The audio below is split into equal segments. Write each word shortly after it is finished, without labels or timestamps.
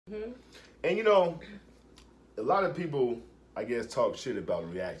And you know, a lot of people, I guess, talk shit about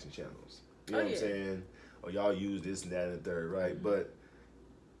reaction channels. You know what I'm saying? Or y'all use this and that and the third, right? But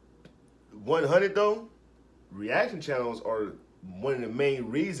 100 though, reaction channels are one of the main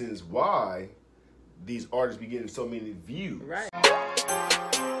reasons why these artists be getting so many views. Right.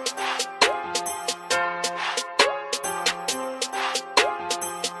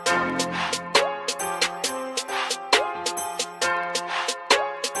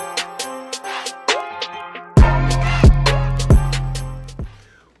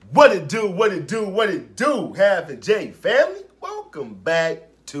 What it do, what it do, what it do, Half and J family? Welcome back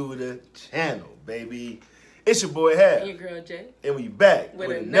to the channel, baby. It's your boy Half. And your girl Jay. And we back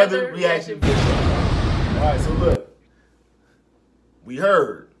with another reaction video. All right, so look. We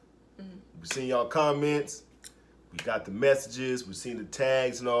heard. We seen y'all comments. We got the messages. We seen the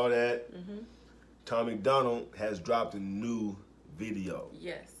tags and all that. Tom Macdonald has dropped a new video.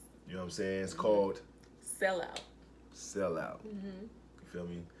 Yes. You know what I'm saying? It's called Sellout. Sellout. You feel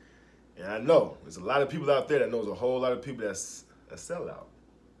me? And I know there's a lot of people out there that knows a whole lot of people that's a sellout.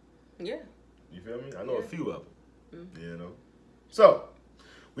 Yeah. You feel me? I know a few of them. You know? So,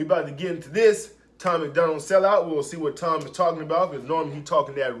 we about to get into this. Tom Macdonald sellout. We'll see what Tom is talking about, because normally he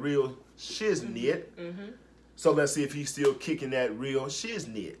talking that real shiznit. So let's see if he's still kicking that real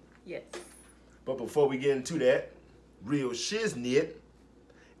shiznit. Yes. But before we get into that real shiznit,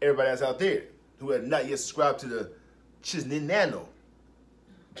 everybody that's out there who has not yet subscribed to the Shiznit Nano,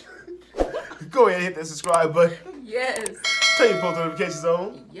 go ahead and hit that subscribe button. Yes. Turn your post notifications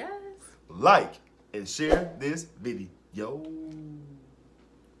on. Yes. Like and share this video.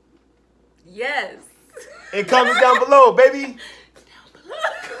 Yes. And comment down below, baby.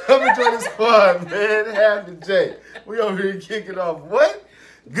 Come and join the squad, man. Half and J. We over here kicking off what?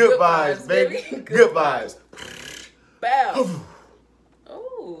 Good vibes, baby. Good vibes. Bow.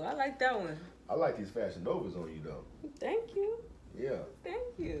 Oh, I like that one. I like these Fashion Novas on you, though. Thank you. Yeah. Thank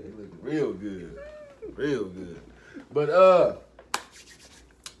you. They look real good. Real good. But,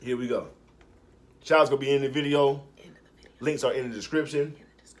 here we go. Shout's gonna be in the video. Links are in the description.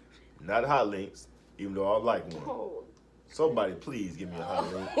 Not hot links, even though I like one. Oh. Somebody please give me a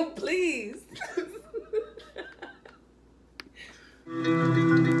hot link. Oh, please.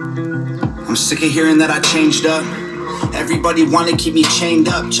 I'm sick of hearing that I changed up. Everybody wanna keep me chained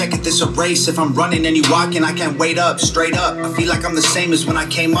up. Check it, this a race. If I'm running and you walking, I can't wait up. Straight up, I feel like I'm the same as when I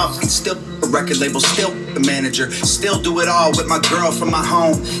came up. It's still a record label, still the manager. Still do it all with my girl from my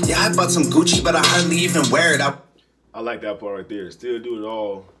home. Yeah, I bought some Gucci, but I hardly even wear it. I like that part right there. Still do it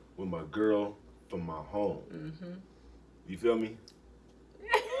all with my girl from my home. You feel me?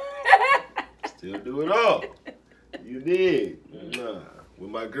 Still do it all. You did. Nah, with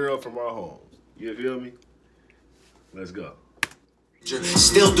my girl from our home. You feel me? Let's go.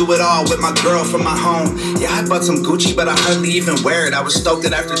 Still do it all with my girl from my home. Yeah, I bought some Gucci, but I hardly even wear it. I was stoked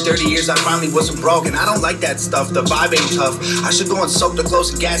that after 30 years I finally wasn't broke. And I don't like that stuff, the vibe ain't tough. I should go and soak the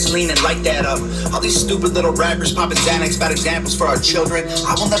clothes in gasoline and light that up. All these stupid little rappers popping Xanax, bad examples for our children.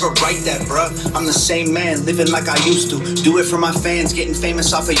 I will never write that, bruh. I'm the same man, living like I used to. Do it for my fans, getting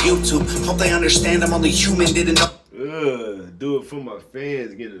famous off of YouTube. Hope they understand I'm only human, didn't know. Do it for my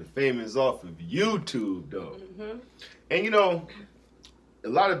fans, getting famous off of YouTube, though. And you know, a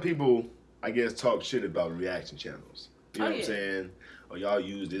lot of people, I guess, talk shit about reaction channels. You know what I'm saying? Or y'all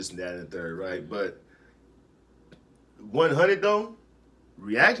use this and that and the third, right? But 100 though,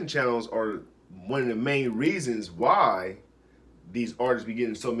 reaction channels are one of the main reasons why these artists be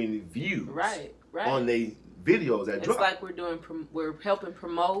getting so many views. Right. On their videos that drop. It's like we're helping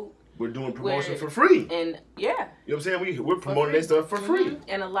promote. We're doing promotion for free. And yeah. You know what I'm saying? We're promoting their stuff for free.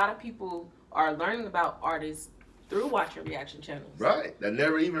 And a lot of people are learning about artists through watching reaction channels. Right. That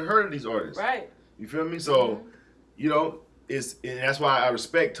never even heard of these artists. Right. You feel me? So, you know, and that's why I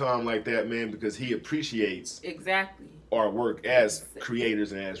respect Tom like that, man, because he appreciates our work as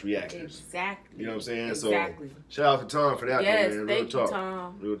creators and as reactors. Exactly. You know what I'm saying? Exactly. So, shout out to Tom for that, yes, man. Real thank talk. You,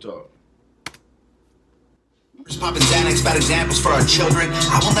 Tom. Real talk. Popping Xanax, bad examples for our children.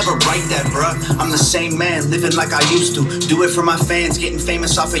 I will never write that, bruh. I'm the same man, living like I used to. Do it for my fans, getting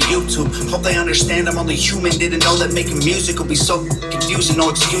famous off of YouTube. Hope they understand I'm only human. Didn't know that making music would be so confusing.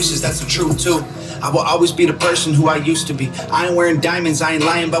 No excuses, that's the truth too. I will always be the person who I used to be. I ain't wearing diamonds, I ain't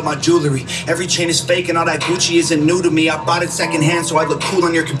lying about my jewelry. Every chain is fake and all that Gucci isn't new to me. I bought it secondhand so I look cool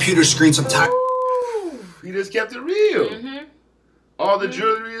on your computer screens. I'm tired. He just kept it real. All the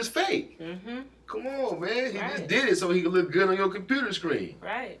jewelry is fake. Come on, man. He just did it so he could look good on your computer screen.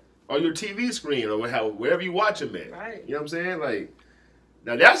 Right. Or your TV screen or wherever you watch him at. Right. You know what I'm saying? Like,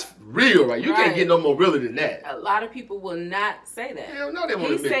 Now that's real, right? You can't get no more realer than that. A lot of people will not say that. Hell no, they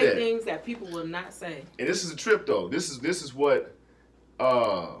won't admit that. He say things that people will not say. And this is a trip, though. This is what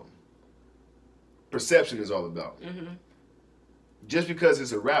perception is all about. Just because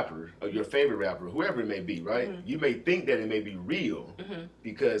it's a rapper, or your favorite rapper, whoever it may be, right? You may think that it may be real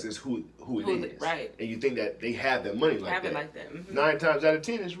because it's who it is. Right. And you think that they have that money like that. Like that. 9 times out of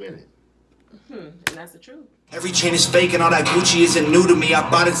 10 it's rented. And that's the truth. Every chain is fake and all that Gucci isn't new to me. I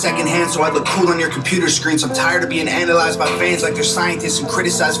bought it secondhand so I look cool on your computer screens. I'm tired of being analyzed by fans like they're scientists and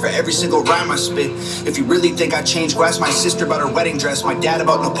criticized for every single rhyme I spit. If you really think I changed, go ask my sister about her wedding dress, my dad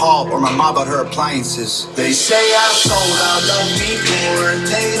about Nepal, or my mom about her appliances. They say I sold out, love me poor.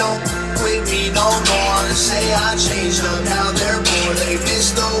 They don't with me no more. They say I changed up, now they're poor. They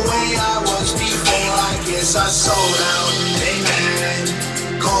miss the way I was before. I guess I sold out, amen.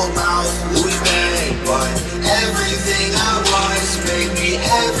 Cold mouth, Louis Bag, but everything I was made me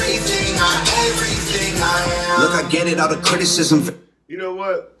everything I am. Look, I get it, all the criticism. You know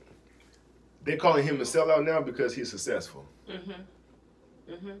what? They're calling him a sellout now because he's successful. You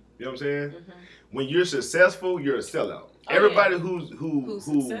know what I'm saying? When you're successful, you're a sellout. Everybody who's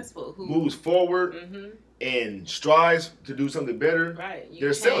successful, who moves forward and strives to do something better, they're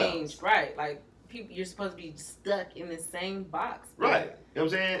sellouts. Right, like people, you're supposed to be stuck in the same box. Right. You know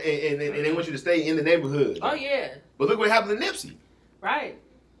what I'm saying? And they want you to stay in the neighborhood. Oh, yeah. But look what happened to Nipsey. Right.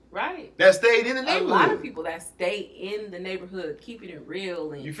 That stayed in the neighborhood. A lot of people that stay in the neighborhood, keeping it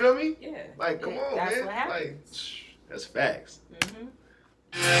real. And, you feel me? Yeah. Like, come on, that's man. What happens. Like, that's facts.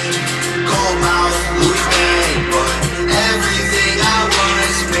 Cold mouth, Louis Bag, but everything I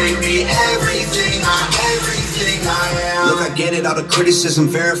was made me everything I am. Look, I get it, all the criticism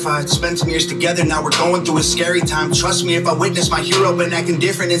verified. Spent some years together, now we're going through a scary time. Trust me, if I witness my hero been acting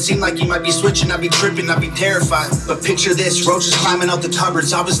different, it seemed like he might be switching, I'd be tripping, I'd be terrified. But picture this, roaches climbing out the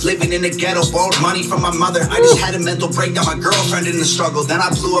cupboards. I was living in the ghetto, borrowed money from my mother. I just had a mental breakdown, my girlfriend in the struggle. Then I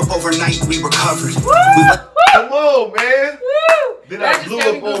blew up overnight, we recovered. Come on, man. Then that I blew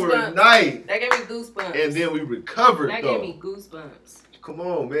up overnight. That gave me goosebumps. And then we recovered, That gave me goosebumps. Come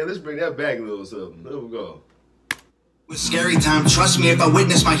on, man. Let's bring that back a little something. There we go. Scary time, trust me, if I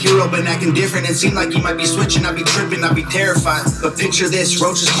witness my hero been acting different, it seemed like he might be switching, I'd be tripping, I'd be terrified. But picture this,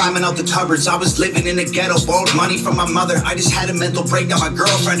 roaches climbing out the cupboards. I was living in the ghetto, borrowed money from my mother. I just had a mental breakdown, my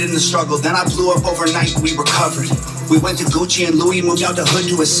girlfriend in the struggle. Then I blew up overnight, we recovered. We went to Gucci and Louis, moved out the hood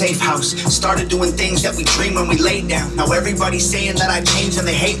to a safe house. Started doing things that we dream when we laid down. Now everybody's saying that I changed and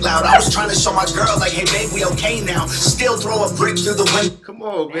they hate loud. I was trying to show my girl like, hey babe, we okay now. Still throw a brick through the window. Come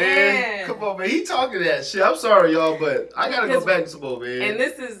on, man. Come on, man. He talking that shit. I'm sorry, y'all, but I gotta go back some more, man. And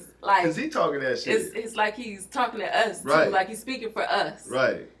this is like, cause he talking that shit. It's like he's talking to us too. Like he's speaking for us.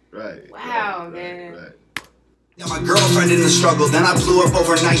 Right. Wow, man. Right. My girlfriend in the struggle, then I blew up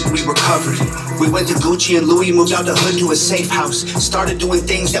overnight, we recovered. We went to Gucci and Louis, moved out the hood to a safe house. Started doing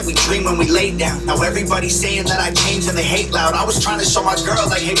things that we dream when we laid down. Now everybody's saying that I changed and they hate loud. I was trying to show my girl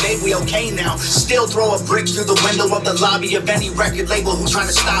like, hey babe, we okay now. Still throw a brick through the window of the lobby of any record label who's trying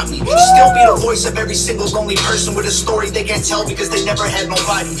to stop me. Still be the voice of every single lonely person with a story they can't tell because they never had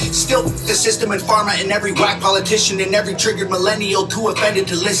nobody. Still the system and pharma and every whack politician and every triggered millennial too offended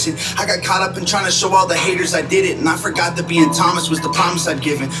to listen. I got caught up in trying to show all the haters I did it. And I forgot that being Thomas was the promise I'd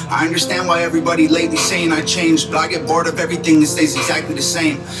given. I understand why everybody lately saying I changed, but I get bored of everything that stays exactly the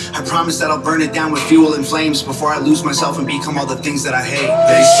same. I promise that I'll burn it down with fuel and flames before I lose myself and become all the things that I hate.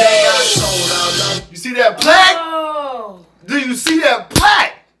 They say I sold out. You see that plaque? Oh. Do you see that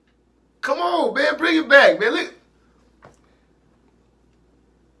plaque? Come on, man. Bring it back, man. Look.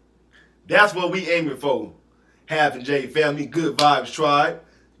 That's what we aiming for. Half and J family, good vibes tribe.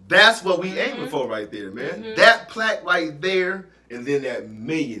 That's what we aiming for right there, man. That plaque right there, and then that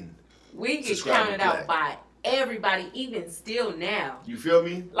million. We get counted out by everybody, even still now. You feel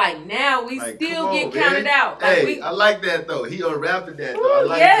me? Like now, we like, still get counted out. Like hey, I like that though. He unwrapping that though. I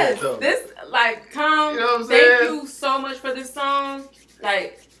like that though. This, like, Tom, you know what I'm thank saying? you so much for this song.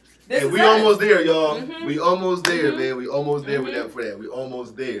 Like, this is we almost there, y'all. We almost there, man. We almost there with that for that. We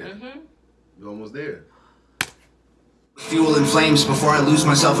almost there. We almost there. Fuel and flames before I lose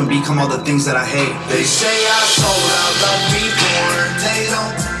myself and become all the things that I hate. They say I sold out, love me poor. They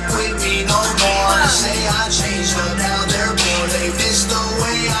don't with me no more. Say I changed, but now they're poor. They miss the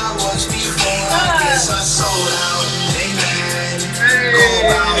way I was before. I guess I sold out. Amen. Go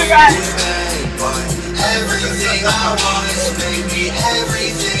out with that, but everything I want is baby,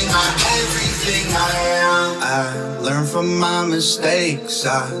 everything I everything I am. I learned from my mistakes.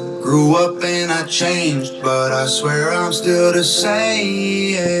 I grew up and I changed, but I swear I'm still the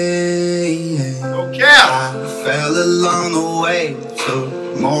same. Okay. I fell along the way,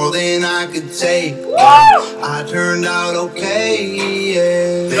 took more than I could take. I turned out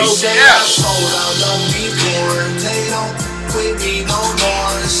okay. They say I sold out, love me more. They don't quit me no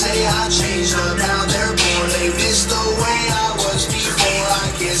more. Say I changed up, now they're bored. They miss the way I was before.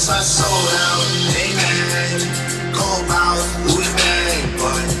 I guess I sold out. Amen. Gold mouth, Louis bag,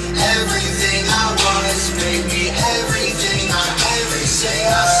 but everything I was made me everything I ever. Say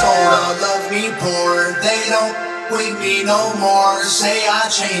I sold out, love me poor. They don't quit me no more. Say I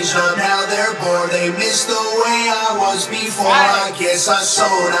changed up, now they're bored. They miss the way I was before. I guess I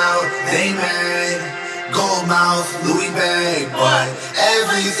sold out. They mad. Gold mouth, Louis bag, but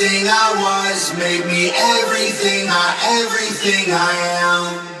everything I was made me everything I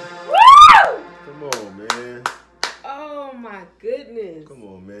am. Woo! Come on, man. Oh my goodness. Come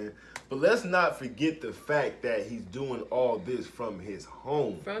on, man. But let's not forget the fact that he's doing all this from his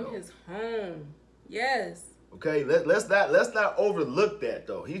home. From his home. Yes. Okay, let's not overlook that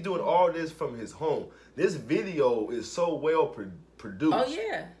though. He's doing all this from his home. This video is so well produced. Oh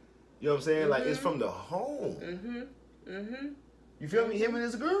yeah. You know what I'm saying? Like it's from the home. You feel me? Him and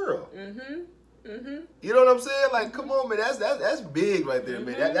his girl. You know what I'm saying? Like, come on, man. That's big right there,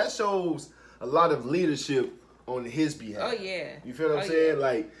 man. That shows a lot of leadership on his behalf. Oh yeah. You feel what I'm saying? Yeah.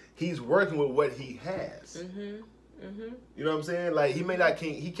 Like he's working with what he has. You know what I'm saying? Like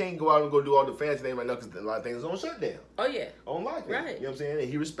he can't go out and go do all the fancy things right now because a lot of things is on shutdown. Oh yeah. On lockdown. Right. You know what I'm saying? And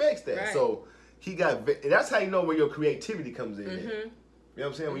he respects that. Right. So he got. And that's how you know where your creativity comes in. You know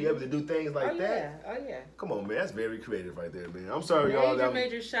what I'm saying? When you're able to do things like that. Oh yeah. Come on, man. That's very creative right there, man. I'm sorry, y'all.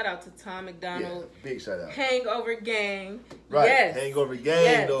 Major shout out to Tom Macdonald. Yeah, big shout out. Hangover Gang. Right. Yes. Hangover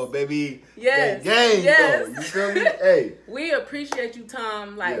Gang, though, baby. Yes. Gang, though. You feel me? Hey. We appreciate you,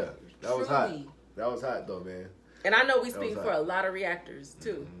 Tom. Like, yeah, that was hot. That was hot, though, man. And I know we speak for a lot of reactors,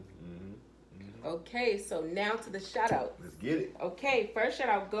 too. Okay, so now to the shout out. Let's get it. Okay, first shout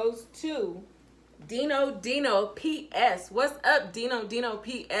out goes to Dino PS. What's up, Dino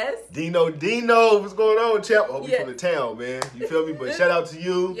PS? Dino, what's going on, champ? Hope you from the town, man. You feel me? But shout out to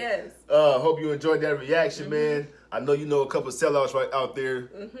you. Yes. Hope you enjoyed that reaction, man. I know you know a couple of sellouts right out there,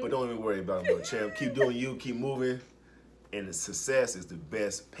 but don't even worry about them, champ. Keep doing you, keep moving, and the success is the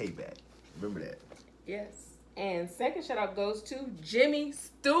best payback. Remember that. Yes. And second shout out goes to Jimmy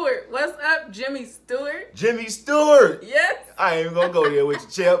Stewart. What's up, Jimmy Stewart? Jimmy Stewart. Yes. I ain't even gonna go there with you,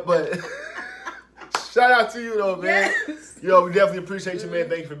 champ, but shout out to you though, man. Yes. Yo, we definitely appreciate you, man.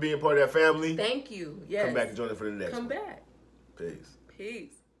 Thank you for being part of that family. Thank you. Yes. Come back and join us for the next one. Come back. Peace.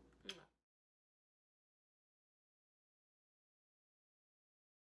 Peace.